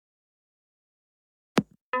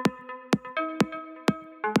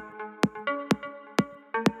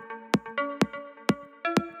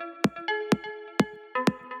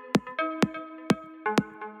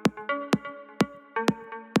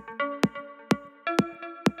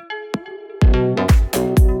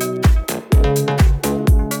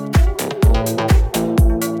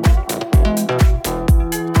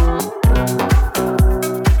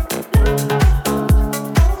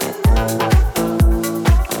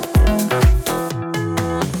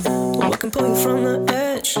can pull you from the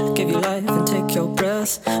edge, give you life and take your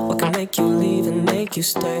breath? What can make you leave and make you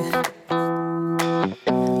stay?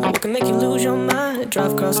 What can make you lose your mind,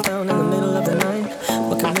 drive across town in the middle of the night?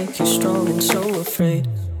 What can make you strong and so afraid?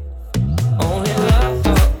 Only love,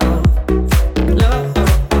 love,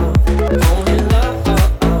 only love, only love,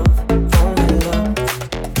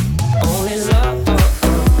 only love,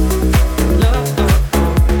 love,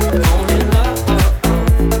 only love,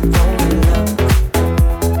 only love.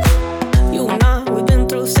 You and I, we've been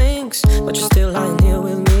through things, but you're still lying here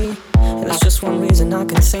with me, and that's just one reason I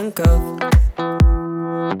can think of.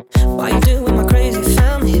 Why you doing my crazy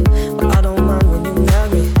family? Well, I don't mind when you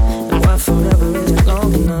nag me, and why forever isn't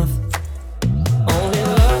long enough. Only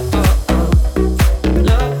love,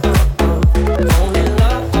 love, only love, only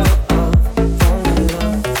love,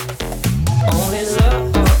 only love,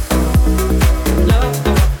 love,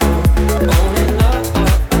 only love, only love.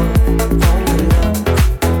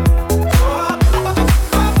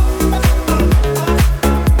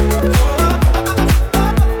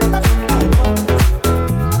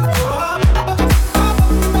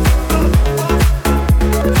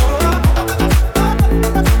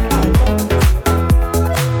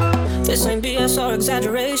 This ain't BS or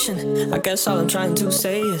exaggeration. I guess all I'm trying to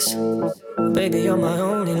say is, baby, you're my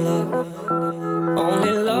only love.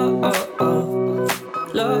 Only love, love, only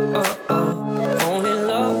love, only love, only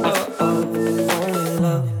love,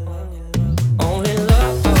 love, only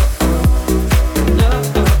love, only love,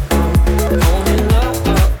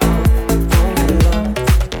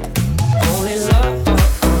 only love,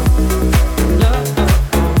 love, only love,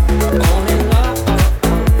 only love.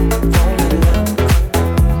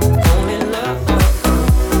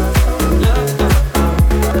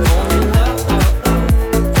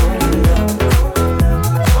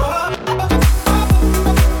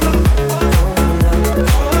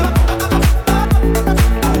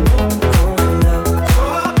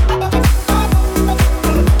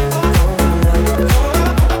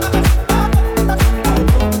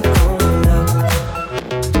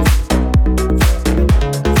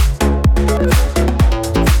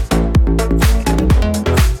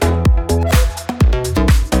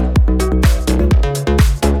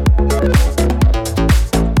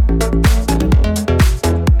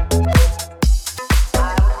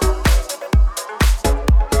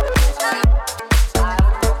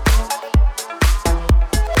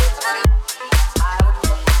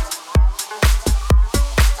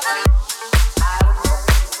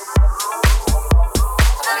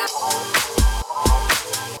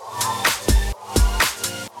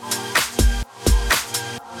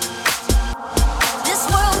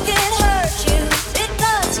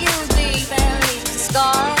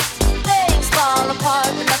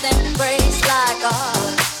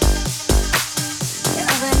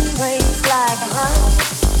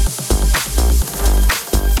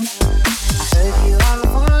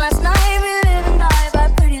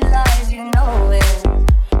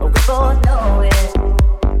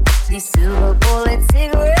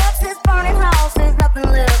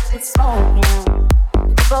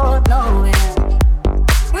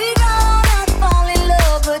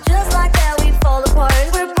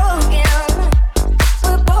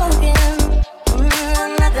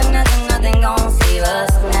 Nothing gonna save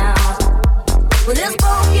us now. Well, this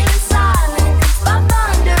boy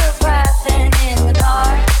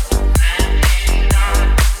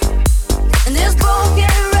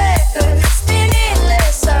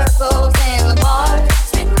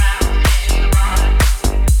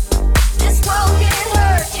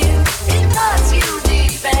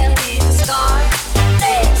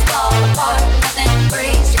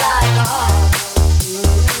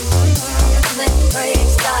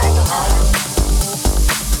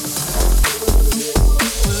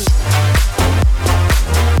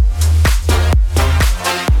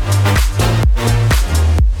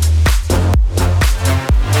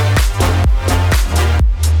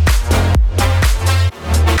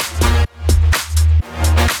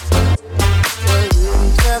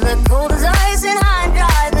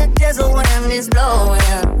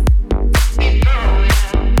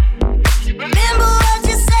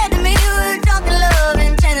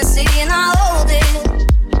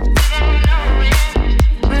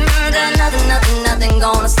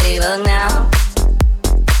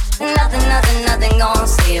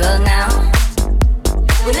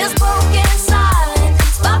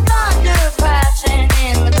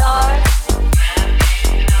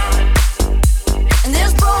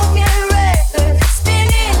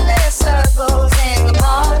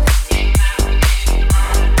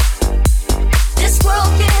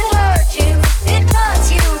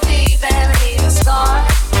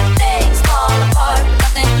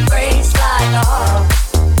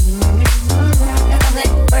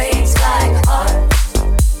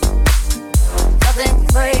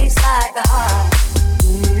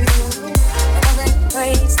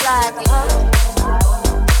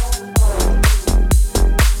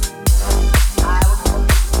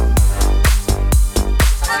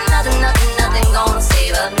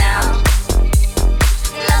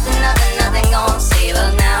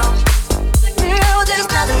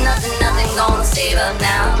us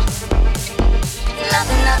now.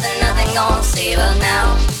 Nothing, nothing, nothing gonna save us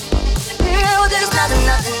now. No, there's nothing,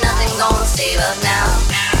 nothing, nothing gonna save us now.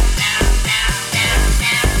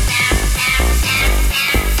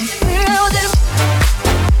 No, there's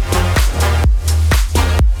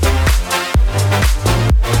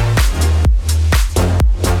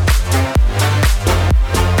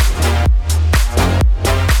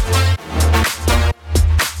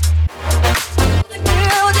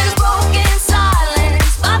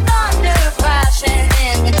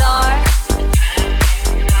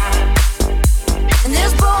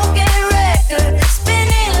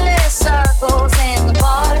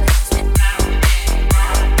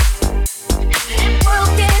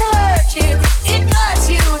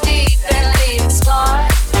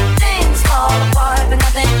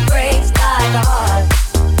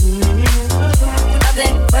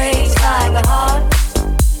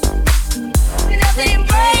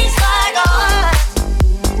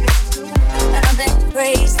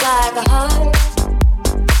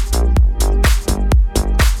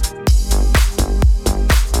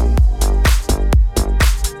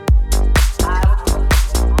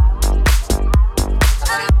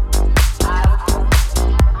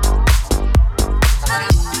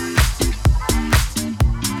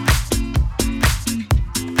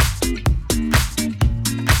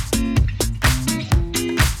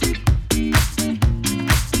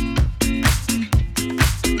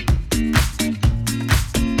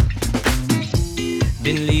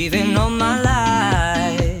been leaving all my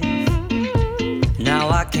life. Now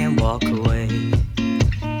I can't walk away.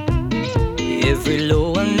 Every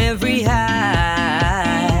low and every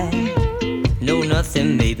high, no,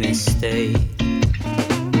 nothing made me stay.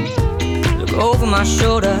 Look over my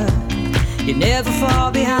shoulder, you're never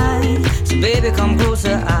far behind. So baby, come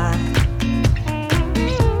closer.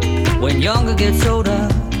 When younger gets older,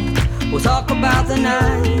 we'll talk about the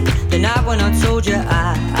night when I told you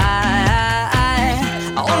I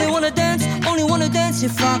only wanna dance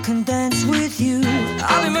if I can dance with you.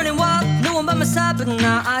 I've been running wild, no one by my side, but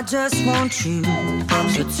now I just want you.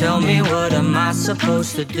 So tell me, what am I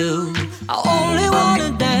supposed to do? I only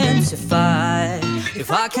wanna dance if I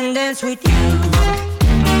can dance with you.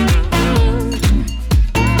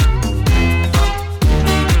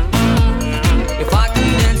 If I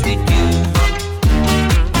can dance with you.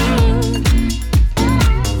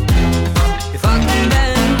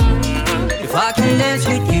 If I can dance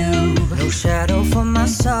with you. No shadow for my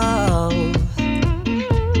soul,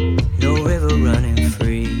 no river running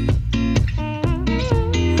free.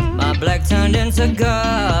 My black turned into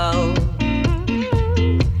gold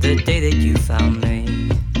the day that you found me.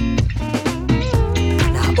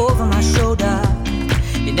 Now over my shoulder,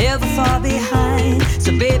 you're never far behind.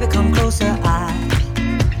 So baby, come closer.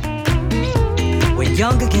 When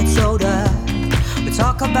younger gets older, we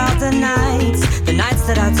talk about the nights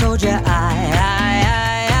that I told you I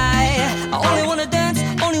only wanna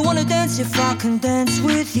dance if I can dance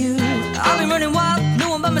with you. I've been running wild, no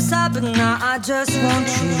one by my side, but now I just want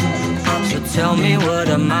you. So tell me, what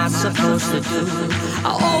am I supposed to do?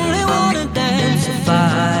 I only wanna dance if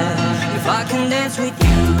I can dance with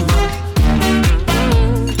you.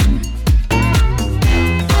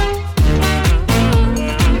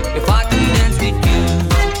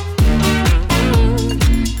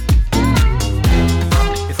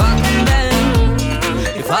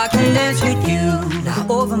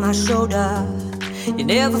 Over my shoulder, you're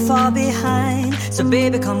never far behind. So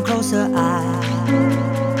baby, come closer.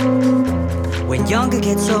 When younger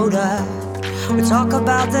gets older, we talk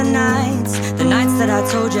about the nights that I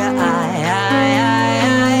told you I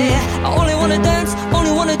only wanna dance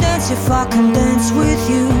if I can dance with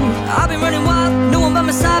you. I've been running wild, no one by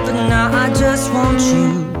my side, but now I just want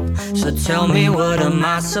you. So tell me, what am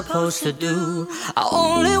I supposed to do? I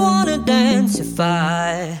only wanna dance if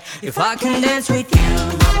I can dance with you.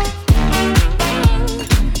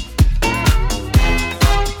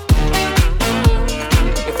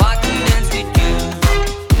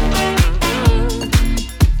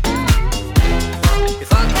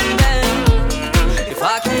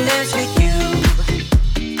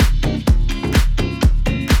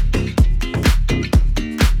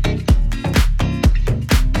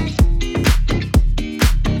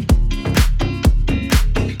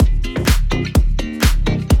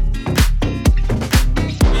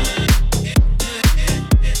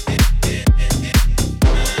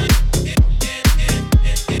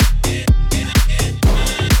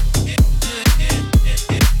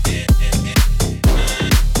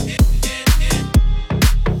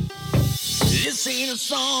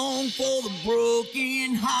 For the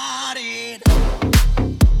broken hearted,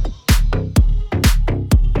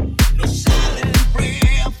 no silent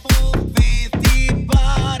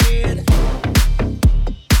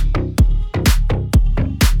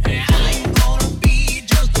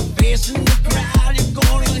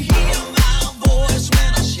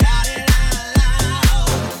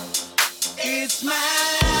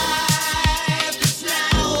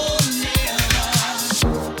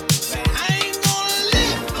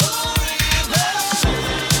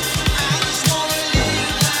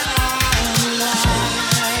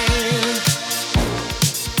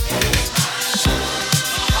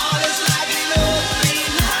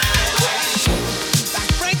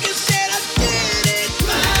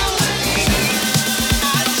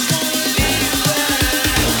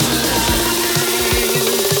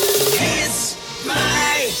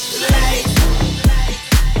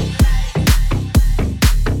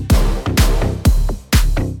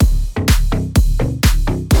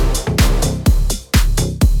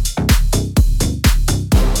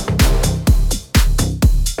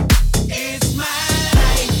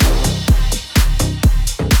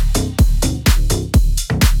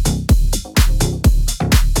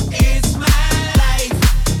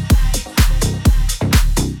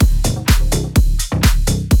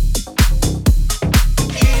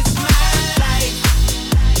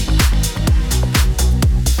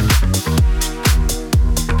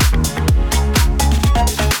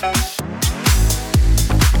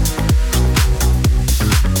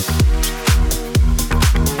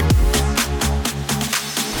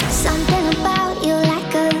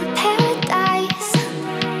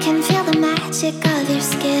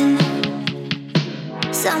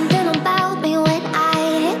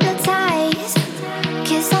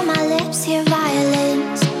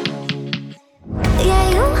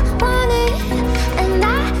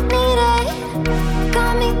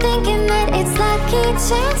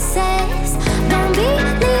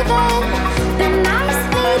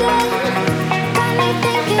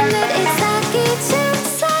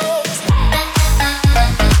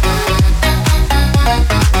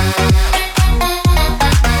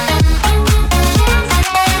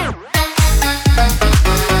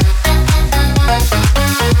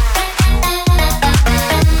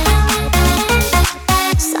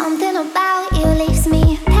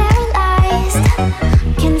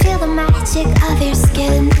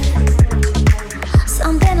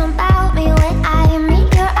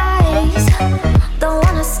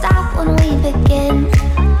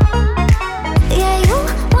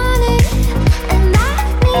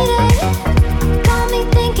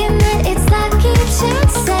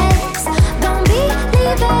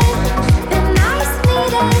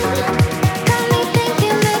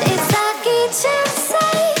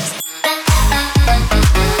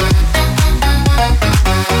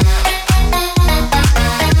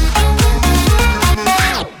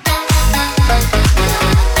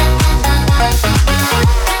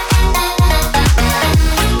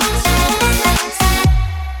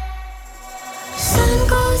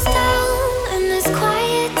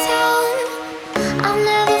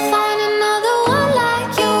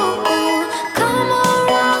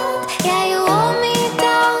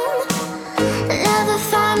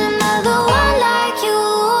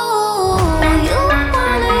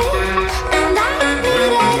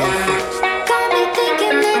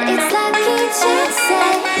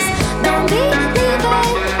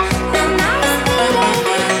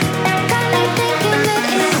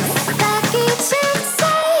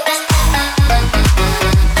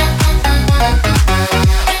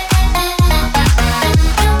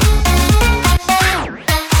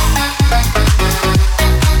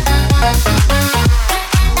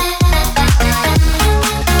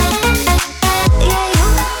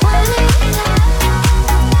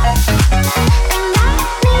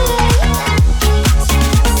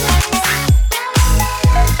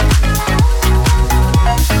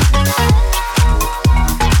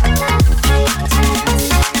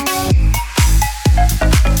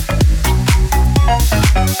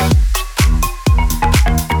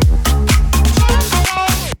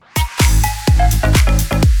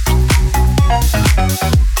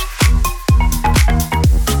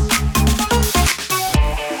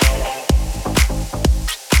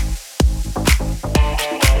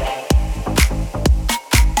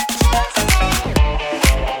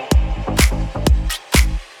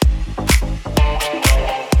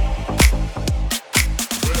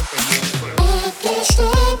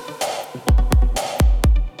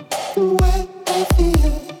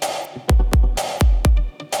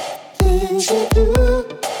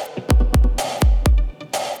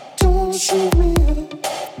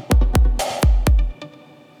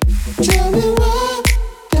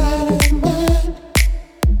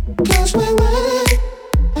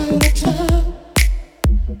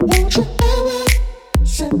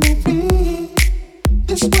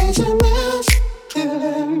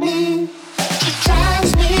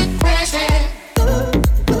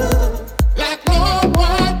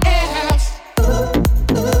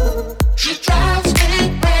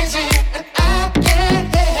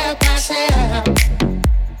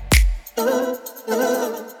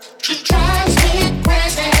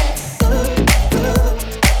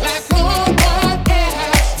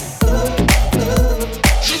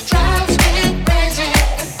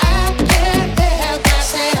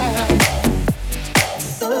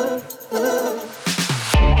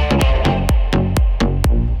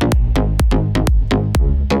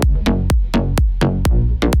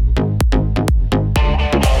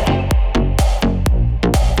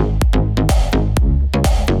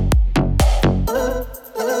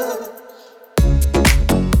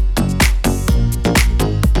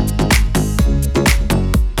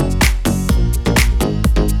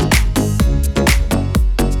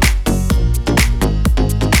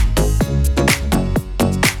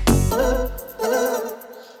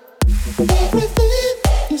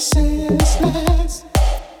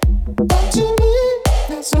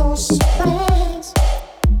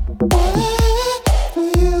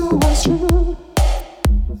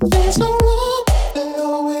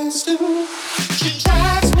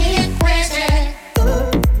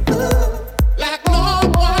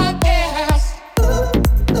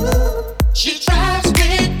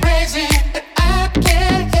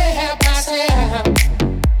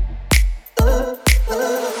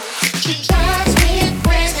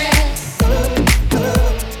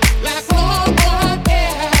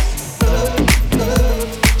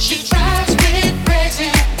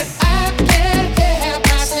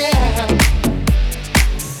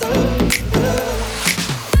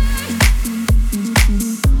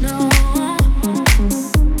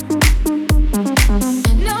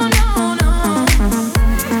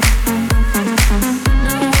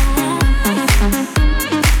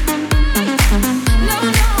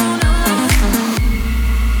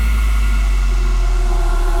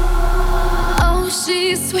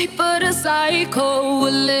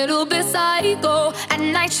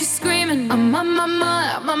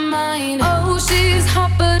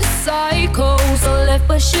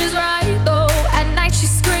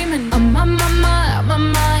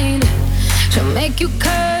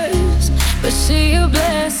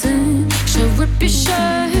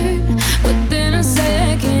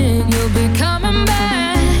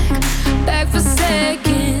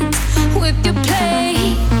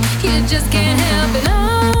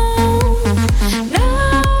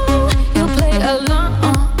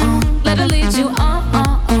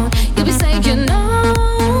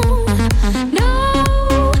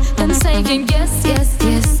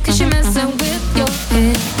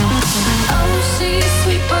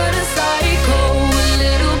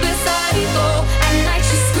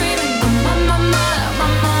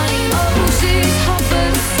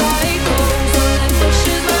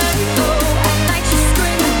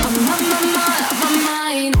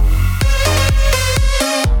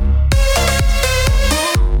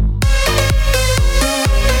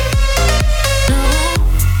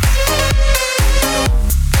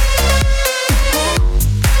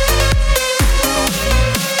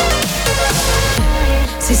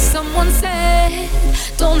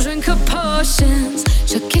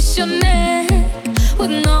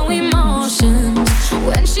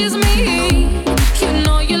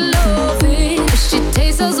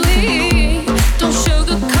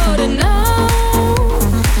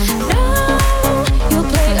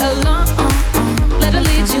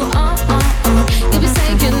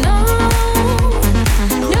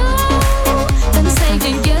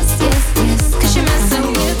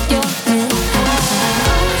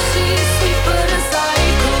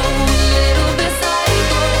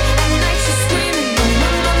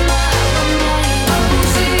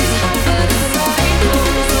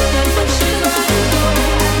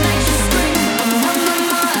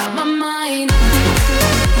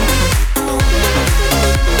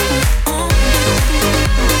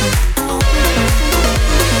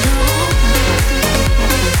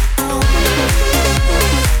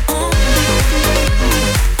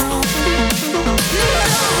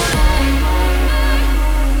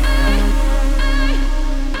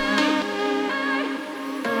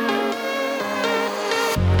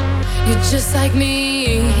You're just like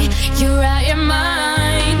me, you're out your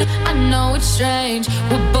mind. I know not strange.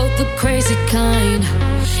 We're both the crazy kind.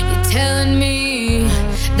 You're telling me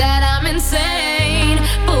that I'm insane,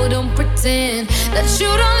 but don't pretend that you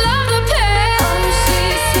don't love the pain. Oh,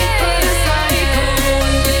 she's sweet but a psycho,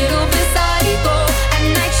 a little bit psycho. At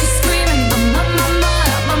night she's screaming, my mind.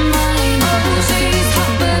 Oh, she's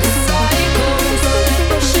hot but a psycho, so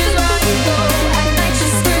but she's right though. At night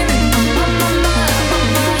she's screaming, my mind.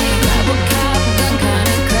 Grab a cop gun,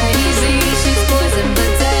 kinda crazy. She's poison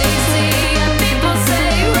but tasty, and people say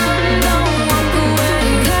run, don't walk away.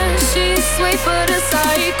 'Cause she's sweet but a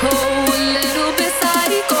psycho, a little bit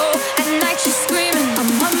psycho. At night she's screaming, my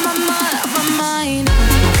mind.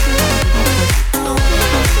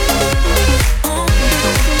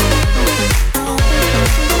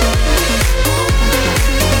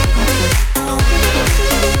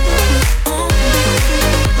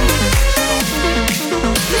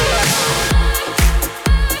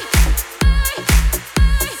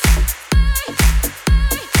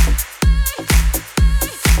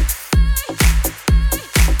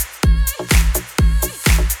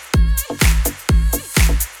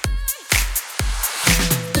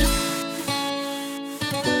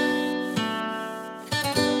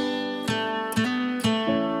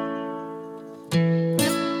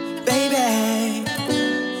 Baby,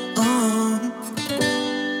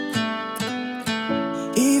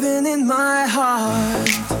 even in my heart,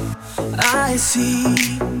 I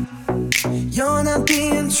see you're not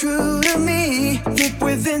being true to me. Deep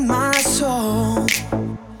within my soul,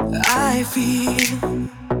 I feel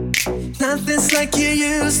nothing's like you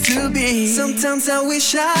used to be. Sometimes I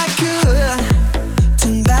wish I could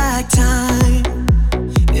turn back time,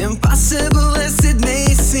 impossible as it may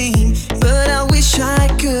seem, but I wish I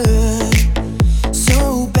could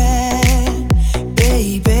so bad,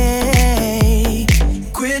 baby.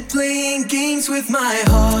 Quit playing games with my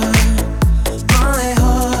heart, my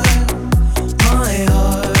heart, my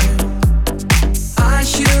heart. I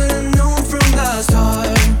should've known from the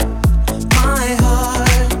start, my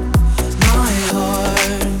heart, my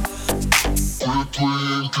heart. Quit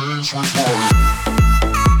playing games with my heart.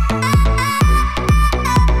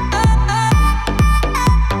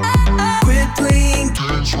 Quit playing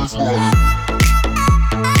Games with my heart.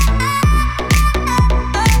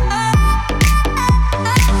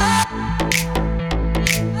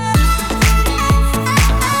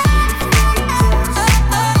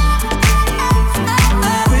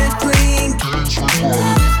 Quit playing Games with my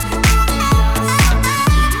heart.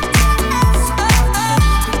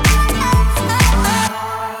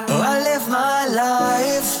 I live my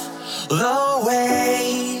life the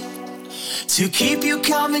way to keep you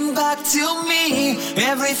coming back to me.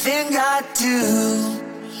 Everything I do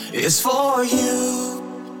is for you.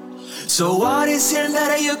 So what is it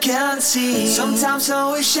that you can't see? Sometimes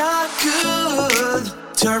I wish I could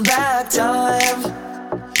turn back time,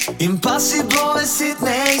 impossible as it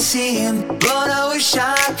may seem, but I wish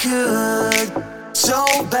I could so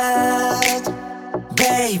bad.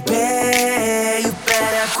 Baby, you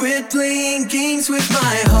better quit playing games with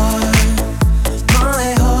my heart, my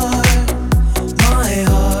heart, my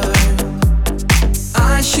heart.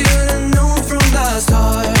 I should've known from the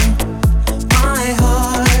start, my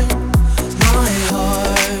heart, my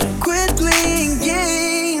heart. Quit playing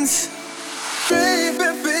games, baby,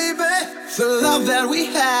 baby. The love that we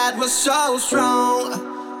had was so strong.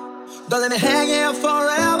 Don't let me hang here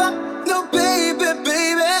forever. No, baby,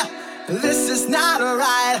 baby. This is not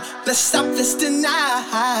alright. Let's stop this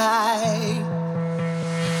tonight,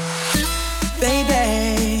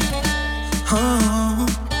 baby.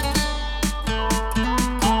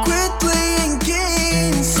 Quit playing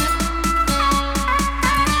games.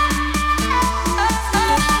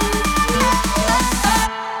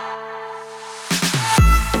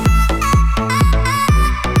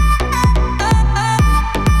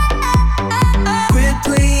 Quit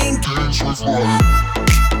playing Games with my heart.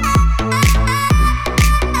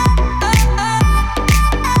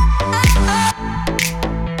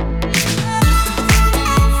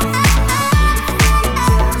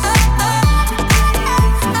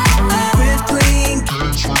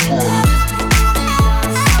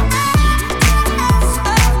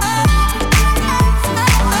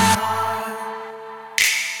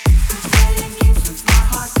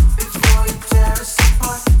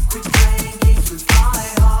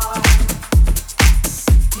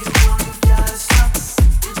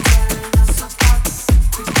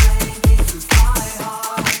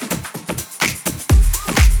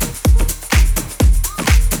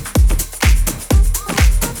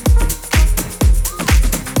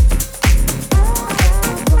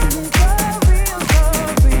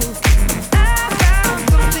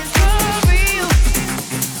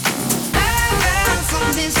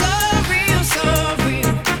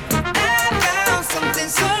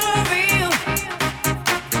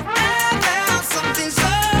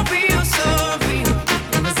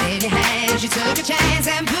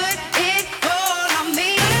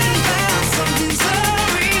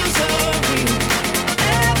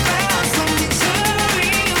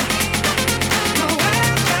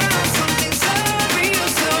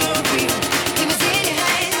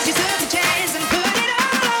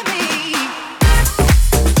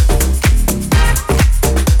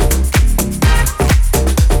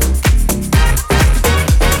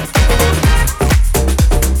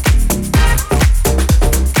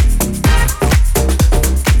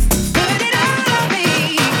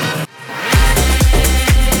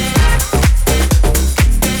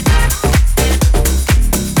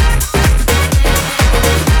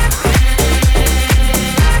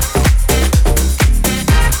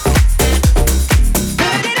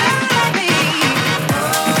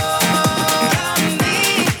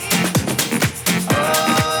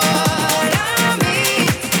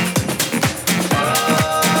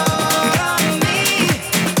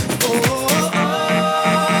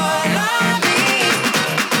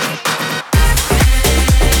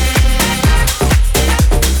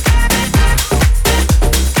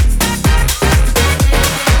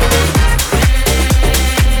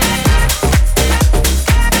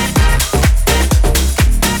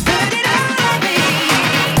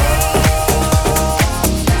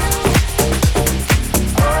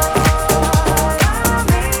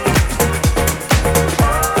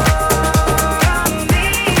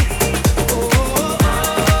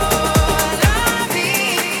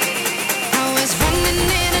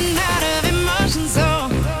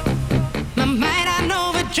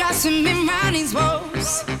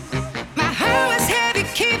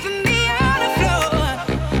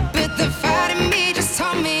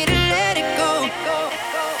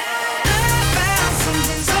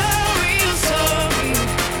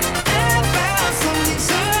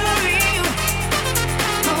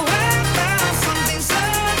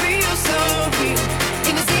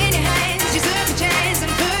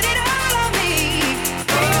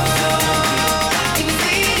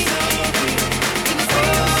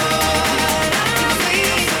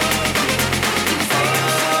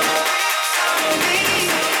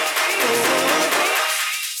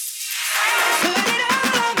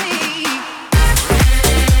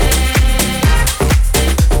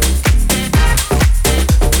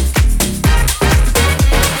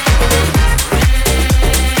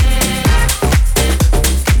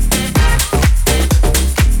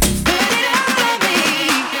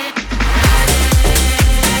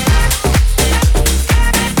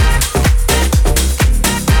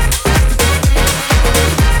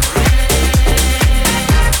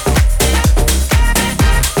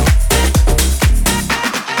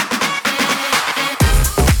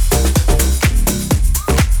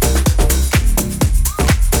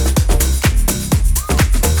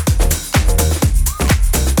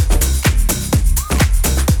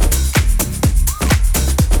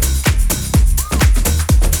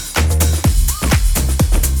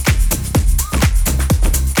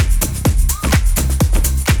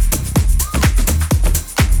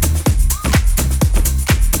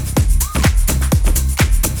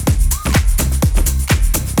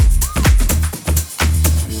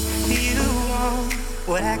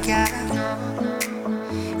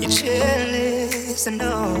 yes, I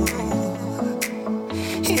know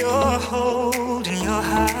you're holding your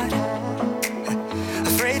heart,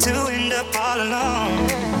 afraid to end up all alone.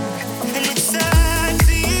 And it's a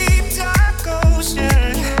deep, dark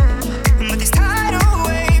ocean, but these tidal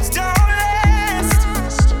waves don't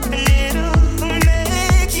last. And it'll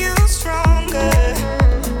make you stronger,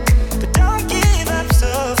 but don't give up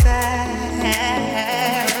so fast.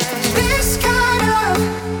 This kind of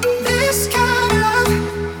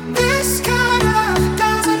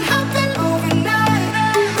doesn't happen overnight.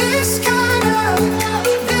 This kind of doesn't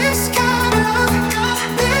happen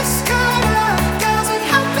overnight. This kind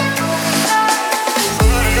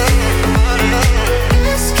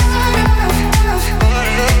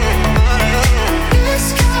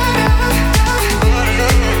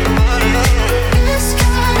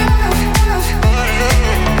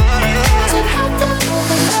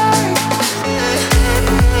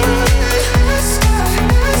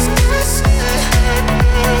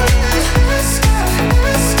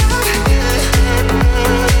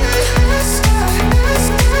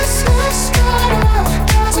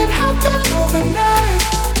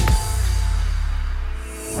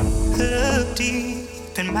Look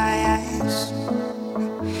deep in my eyes,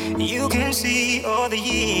 you can see all the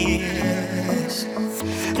years.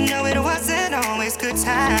 No, it wasn't always good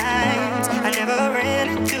times. I never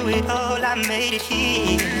ran into it all, I made it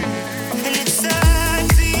here. And it's a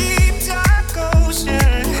deep, dark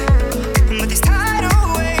ocean, but these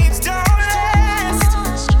tidal waves don't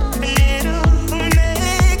last. And it'll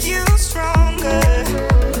make you stronger,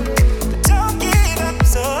 but don't give up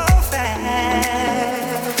so fast.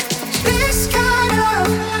 This kind of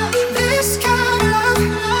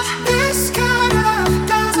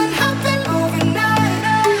doesn't happen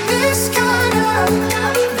overnight. This kind of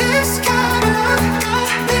doesn't happen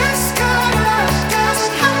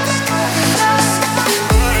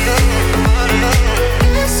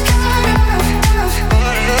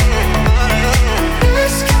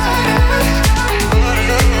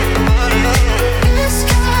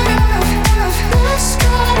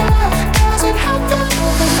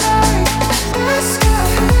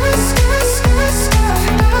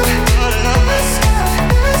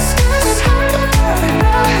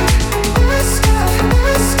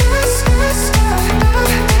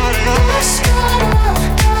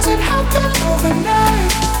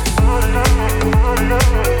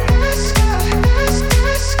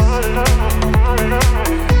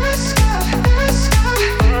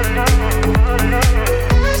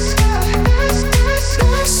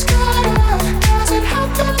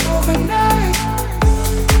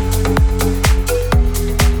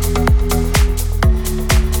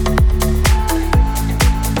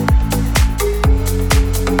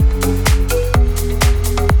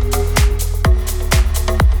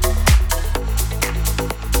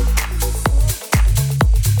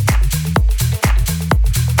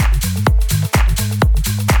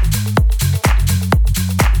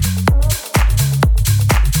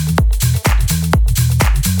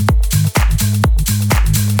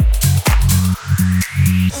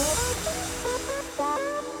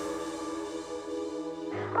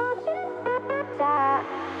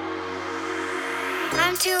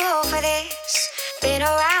I'm too old for this. Been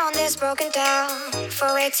around this, broken down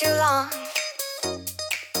for way too long.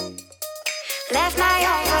 Left my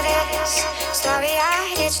home for this.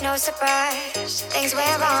 Starry-eyed, it's no surprise. Things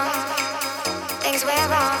went wrong. Things went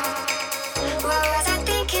wrong. What was I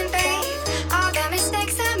thinking, babe? All the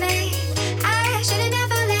mistakes I made. I should've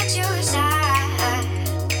never let you aside.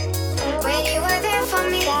 When you were there for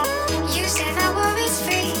me, you set my worries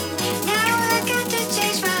free. Now I got to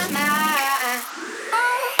change my mind.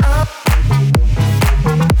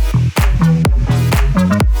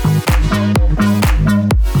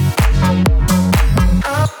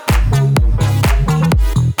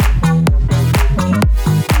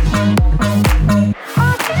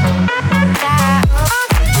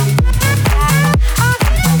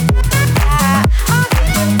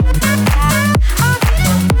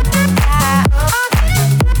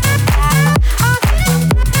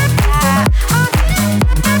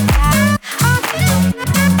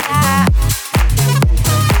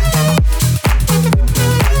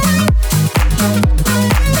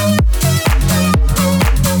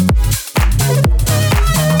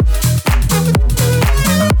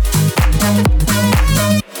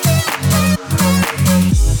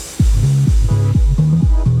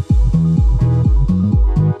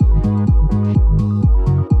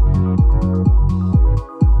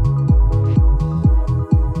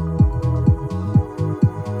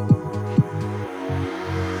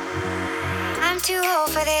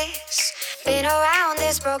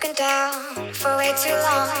 Broken down for way too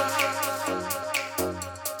long.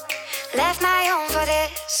 Left my home for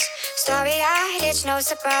this. Story-eyed, it's no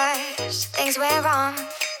surprise. Things went wrong.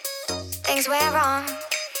 Things went wrong.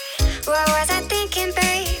 What was I thinking,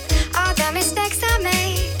 babe? All the mistakes I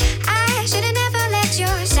made. I should've never left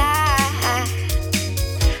your side.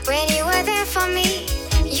 When you were there for me,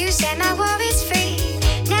 you set my worries free.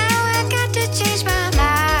 Now I got to change my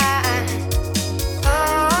mind.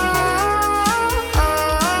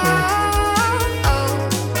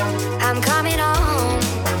 I'm coming home.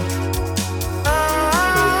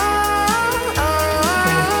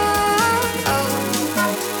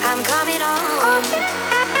 I'm coming home.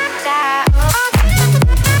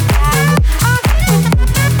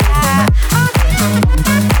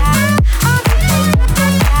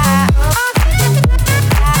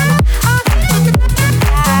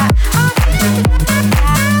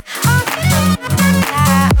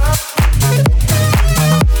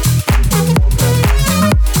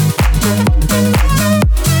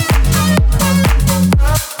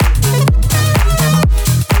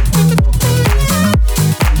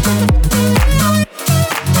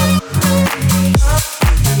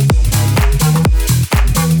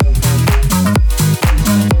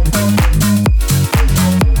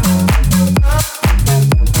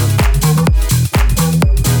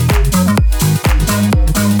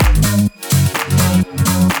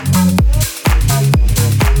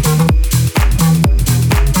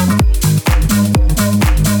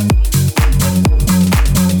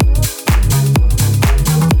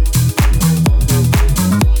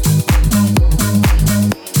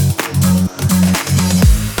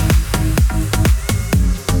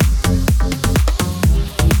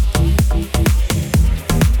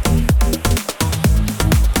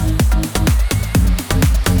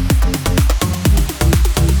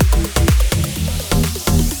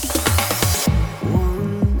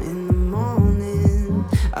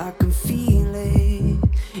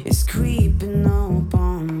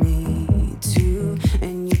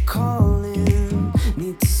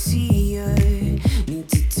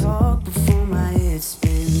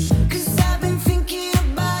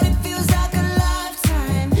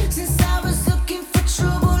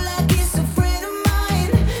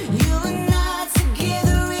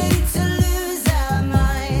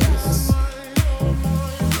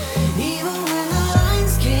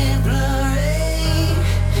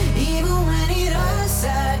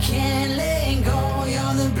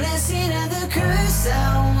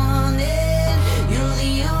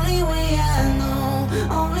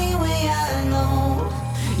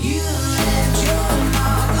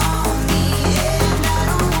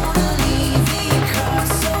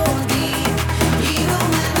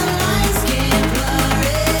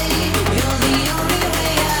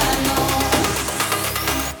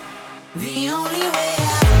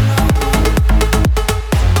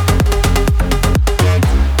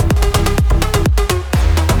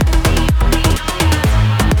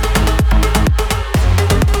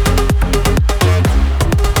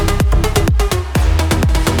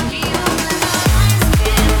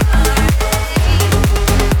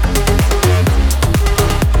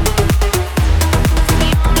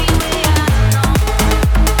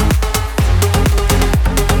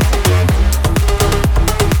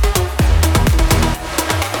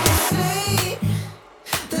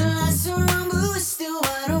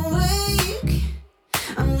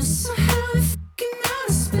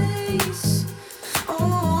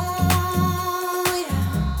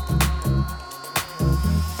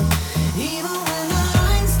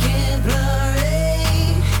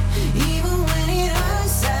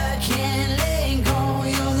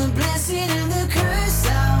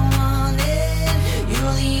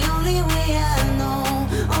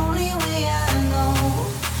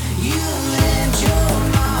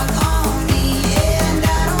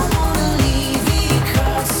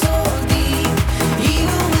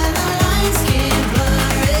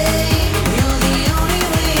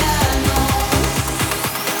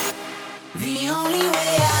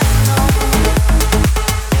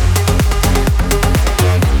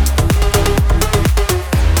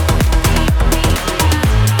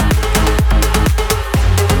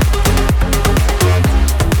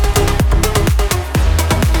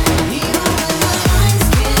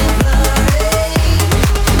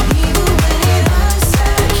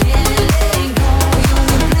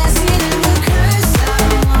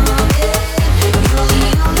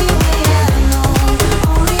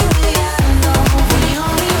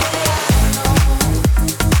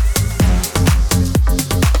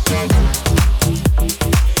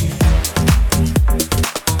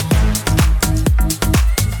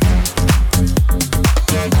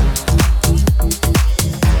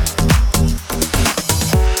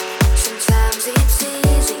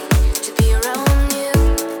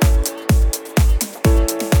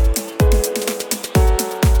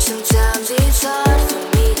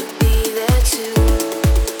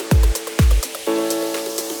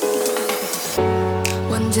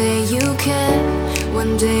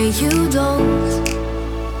 One day you don't.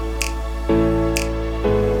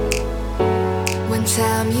 One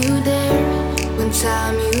time you dare, one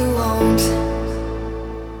time you won't.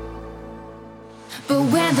 But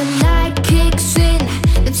when the night kicks in,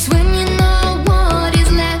 that's when you know what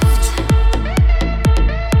is left.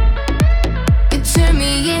 You turn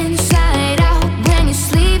me inside out when you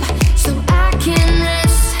sleep, so I can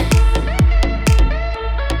rest.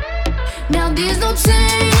 Now there's no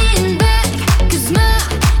turning back, 'cause my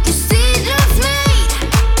decision's made.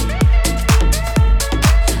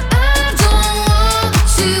 I don't want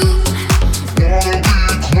to.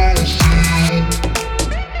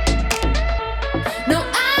 No,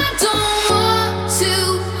 I don't want to.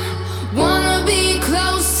 Wanna be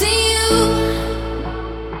close to you.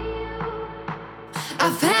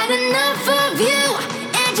 I've had enough of you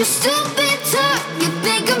and your stupid talk. You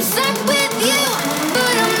think I'm stuck with you,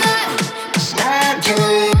 but I'm not.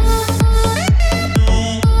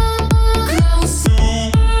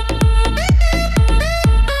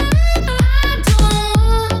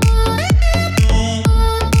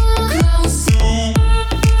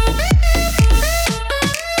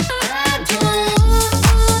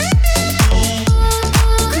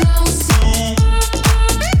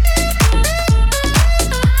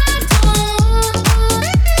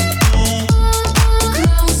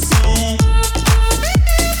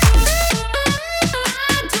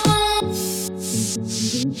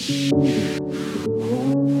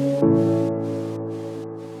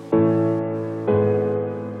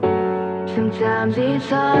 Sometimes it's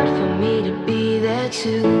hard for me to be there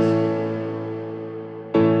too.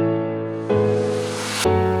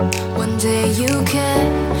 One day you can,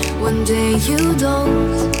 one day you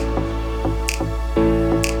don't.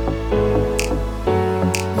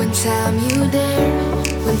 One time you dare,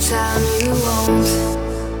 one time you won't.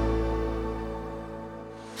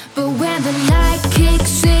 But when the night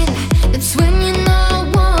kicks in, it's when you know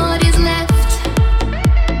what is left.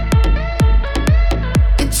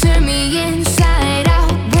 You turn me inside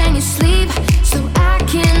out when you sleep, so I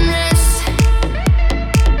can rest.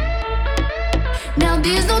 Now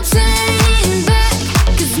there's no turning back,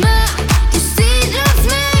 'cause my decision's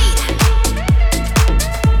made.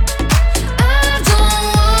 I don't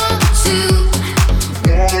want to.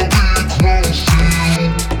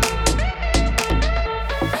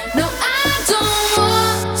 No, I don't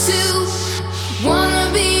want to. Wanna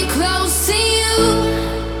be close to you.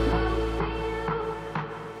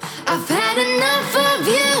 I've had enough of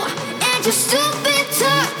you and your stupid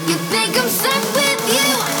talk. You think I'm stuck with you,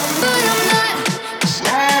 but I'm not.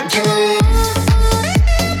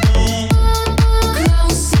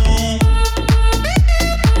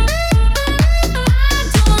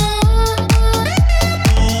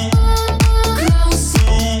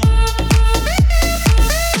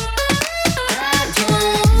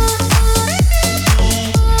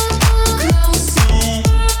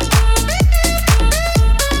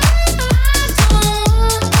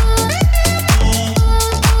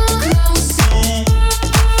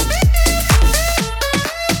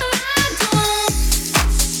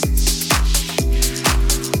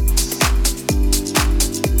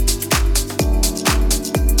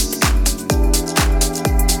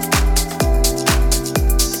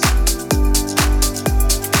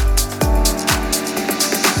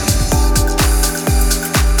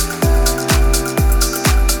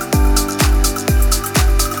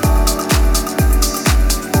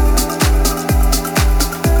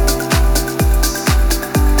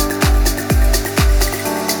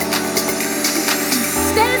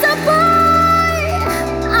 There's a boy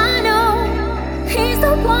I know, he's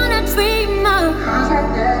the one I dream of.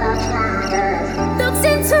 Looks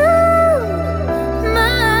into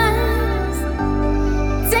my eyes,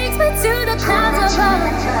 takes me to the clouds above.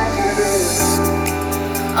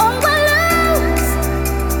 Oh, I lose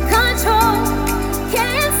control,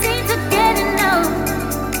 can't seem to get enough.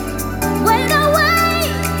 When I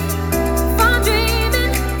wake from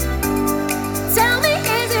dreaming, tell me,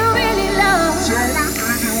 is it really love?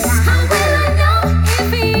 How will I know if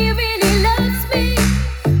he really loves me?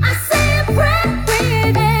 I say a prayer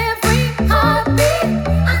with every heartbeat.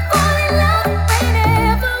 I fall in love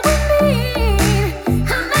whenever we meet.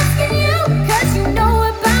 I'm asking you, 'cause you know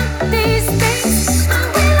what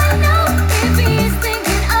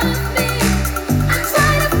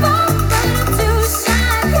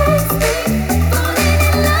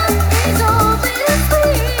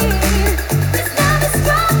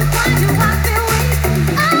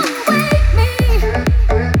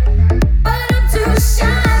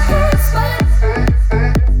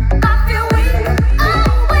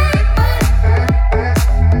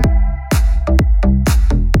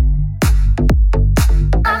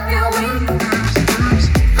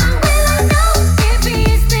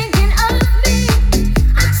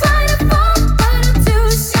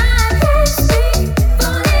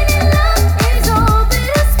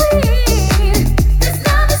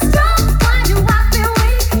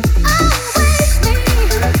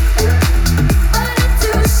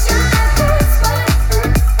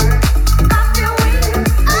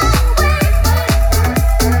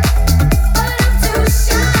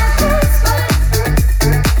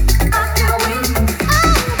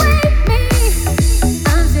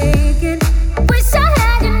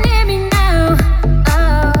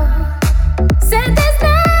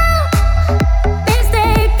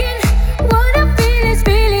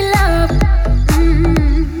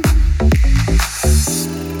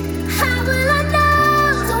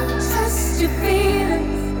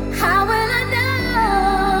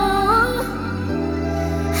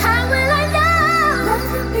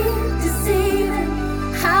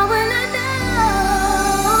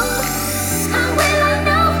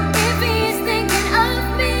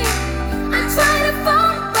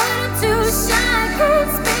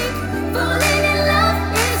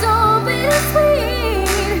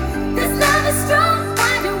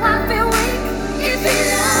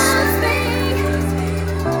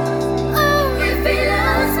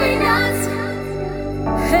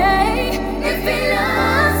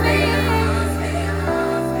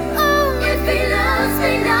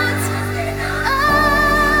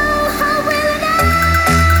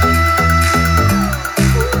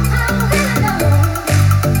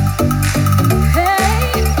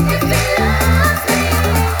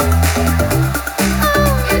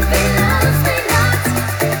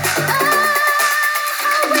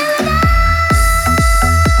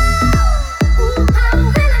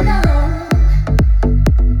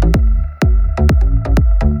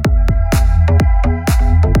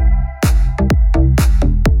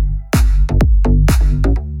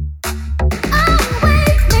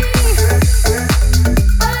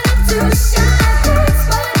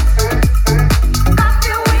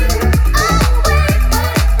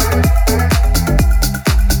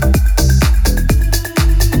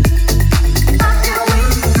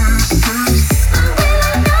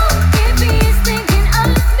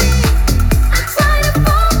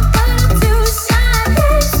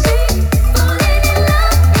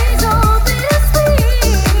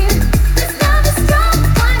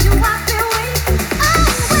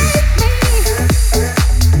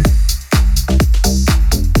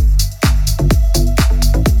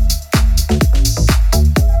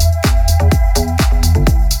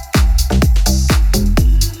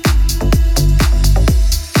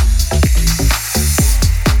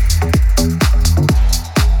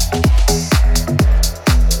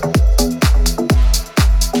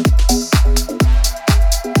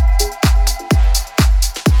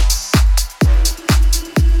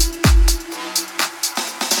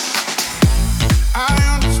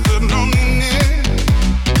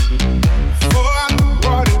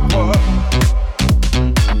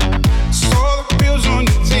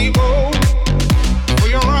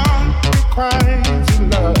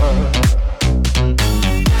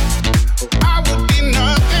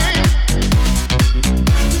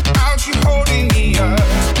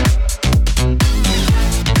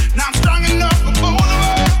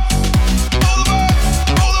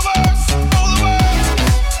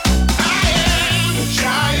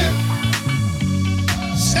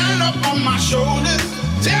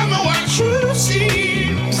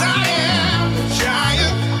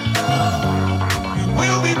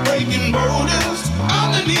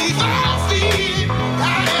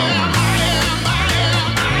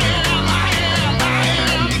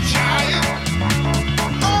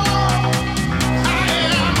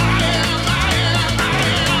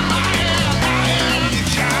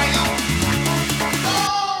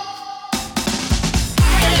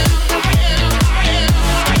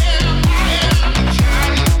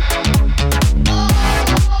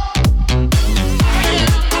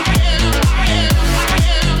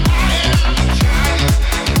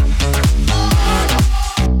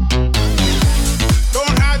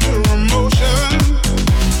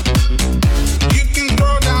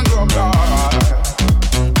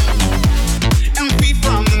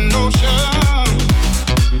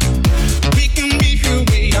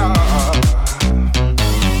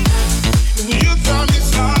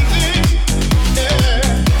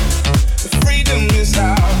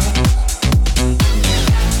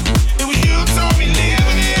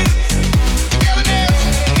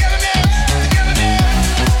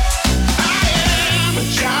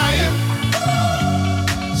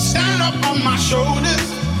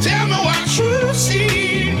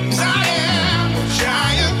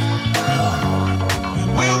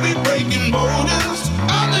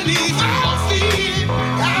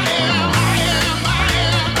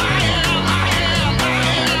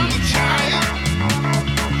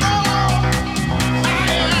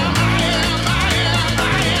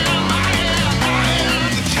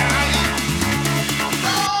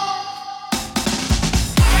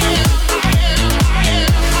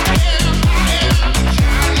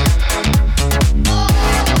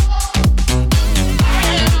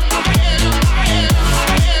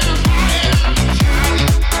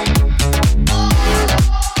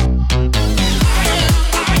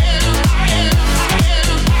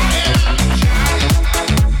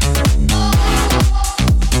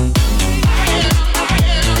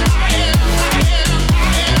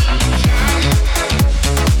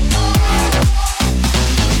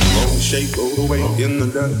shake, roll the weight in the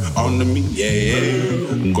dirt under me,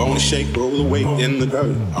 yeah. Gonna shake, roll the weight in the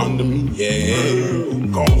dirt under me,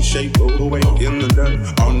 yeah. Gonna shake, roll the weight in the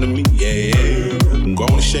dirt under me, yeah.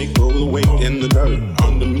 Gonna shake, roll the weight in the dirt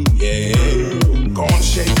under me, yeah. Gonna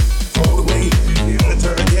shake, roll the weight in the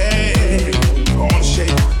dirt, yeah. Gonna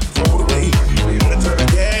shake, roll the weight in the dirt,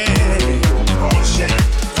 yeah. Gonna shake,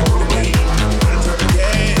 roll the weight in the dirt,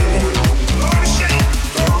 yeah. Gonna shake,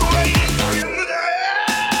 roll the weight in the dirt.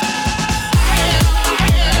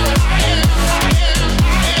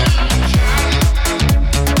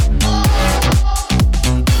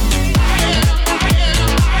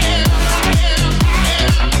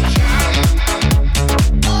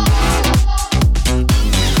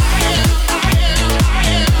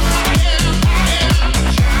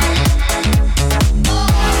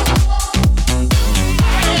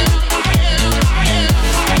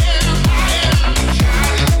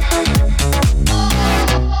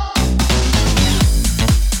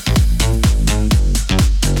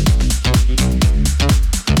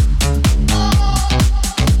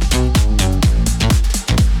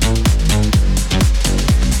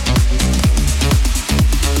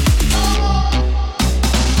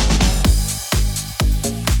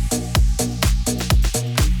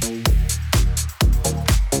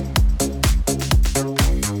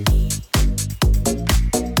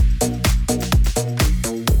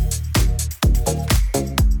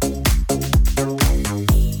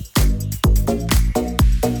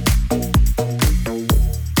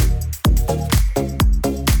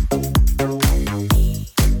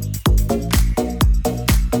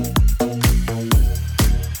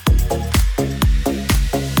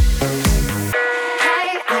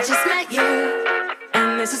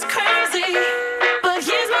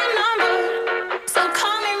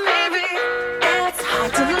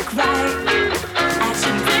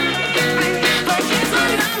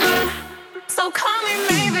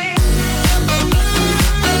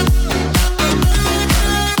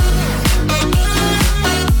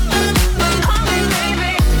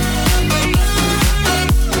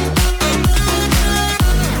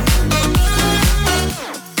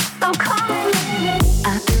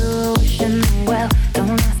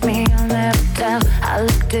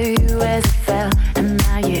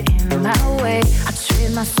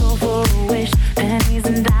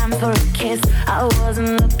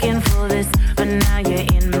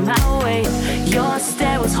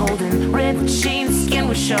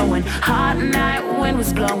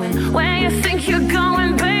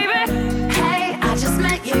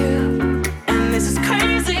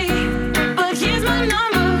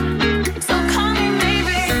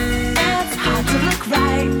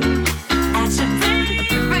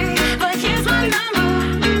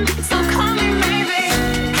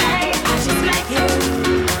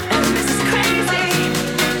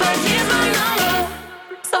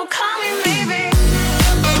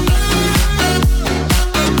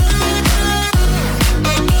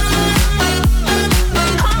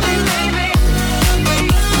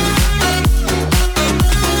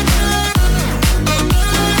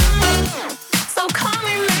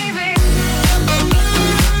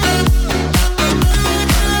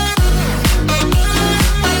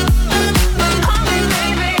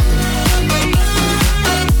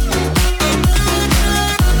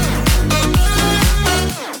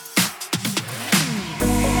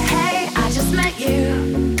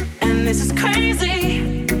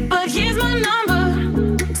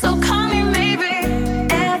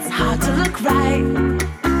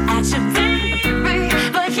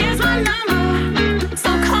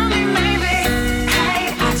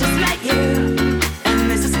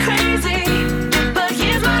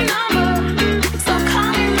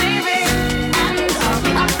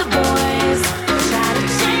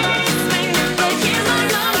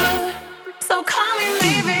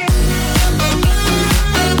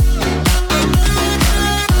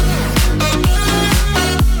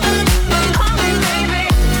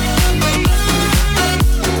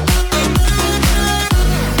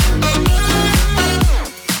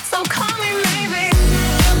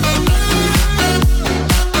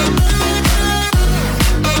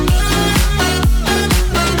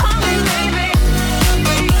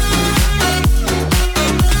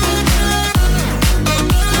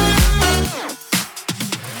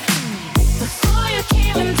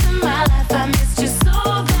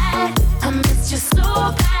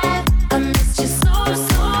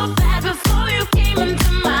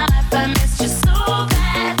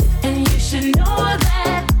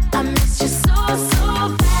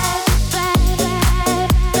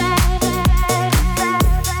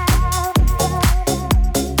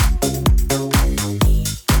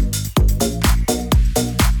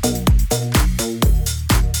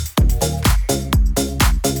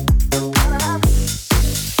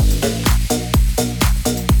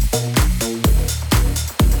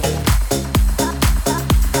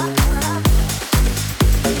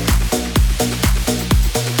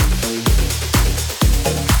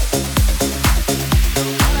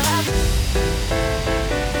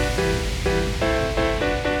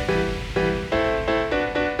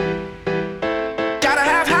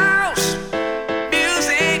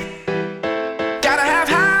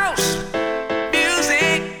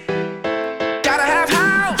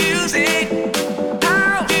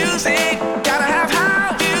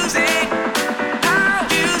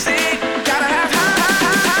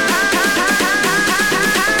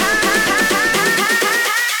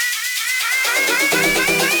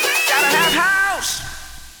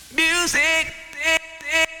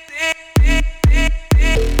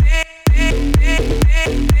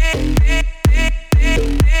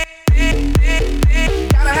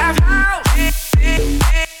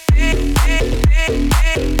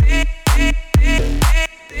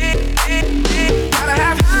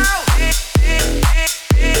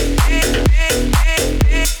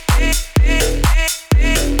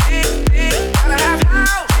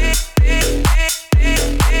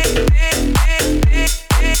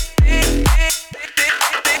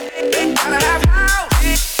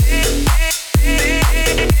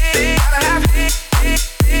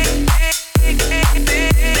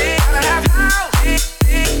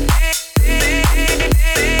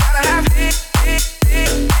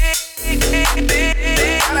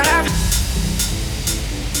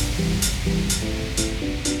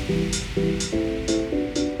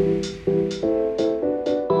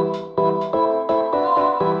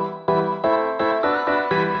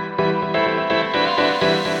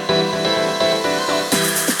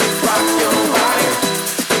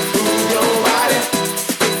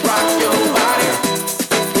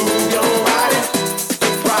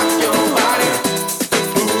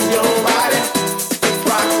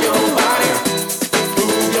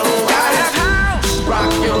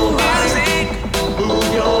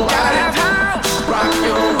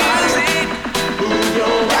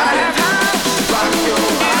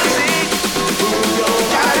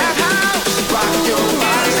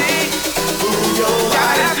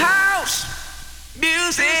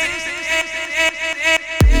 this.